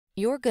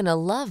You're gonna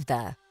love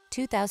the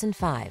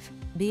 2005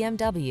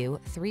 BMW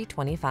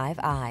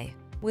 325i.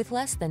 With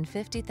less than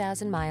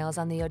 50,000 miles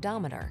on the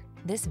odometer,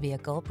 this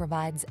vehicle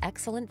provides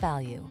excellent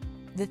value.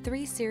 The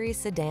 3 Series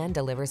sedan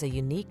delivers a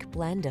unique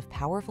blend of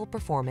powerful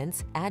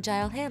performance,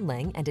 agile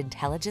handling, and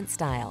intelligent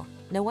style.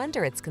 No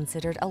wonder it's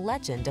considered a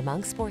legend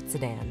among sports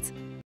sedans.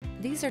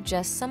 These are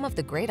just some of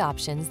the great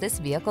options this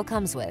vehicle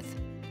comes with: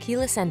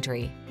 keyless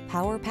entry,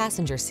 power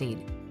passenger seat,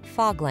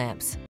 fog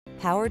lamps,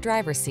 power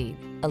driver seat,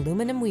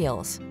 aluminum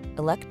wheels,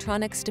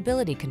 electronic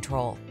stability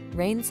control,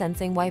 rain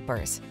sensing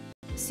wipers,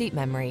 seat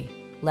memory,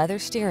 leather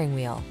steering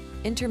wheel,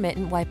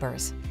 intermittent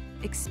wipers.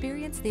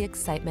 Experience the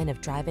excitement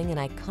of driving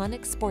an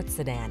iconic sports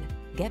sedan.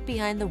 Get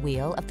behind the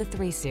wheel of the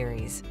 3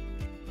 Series.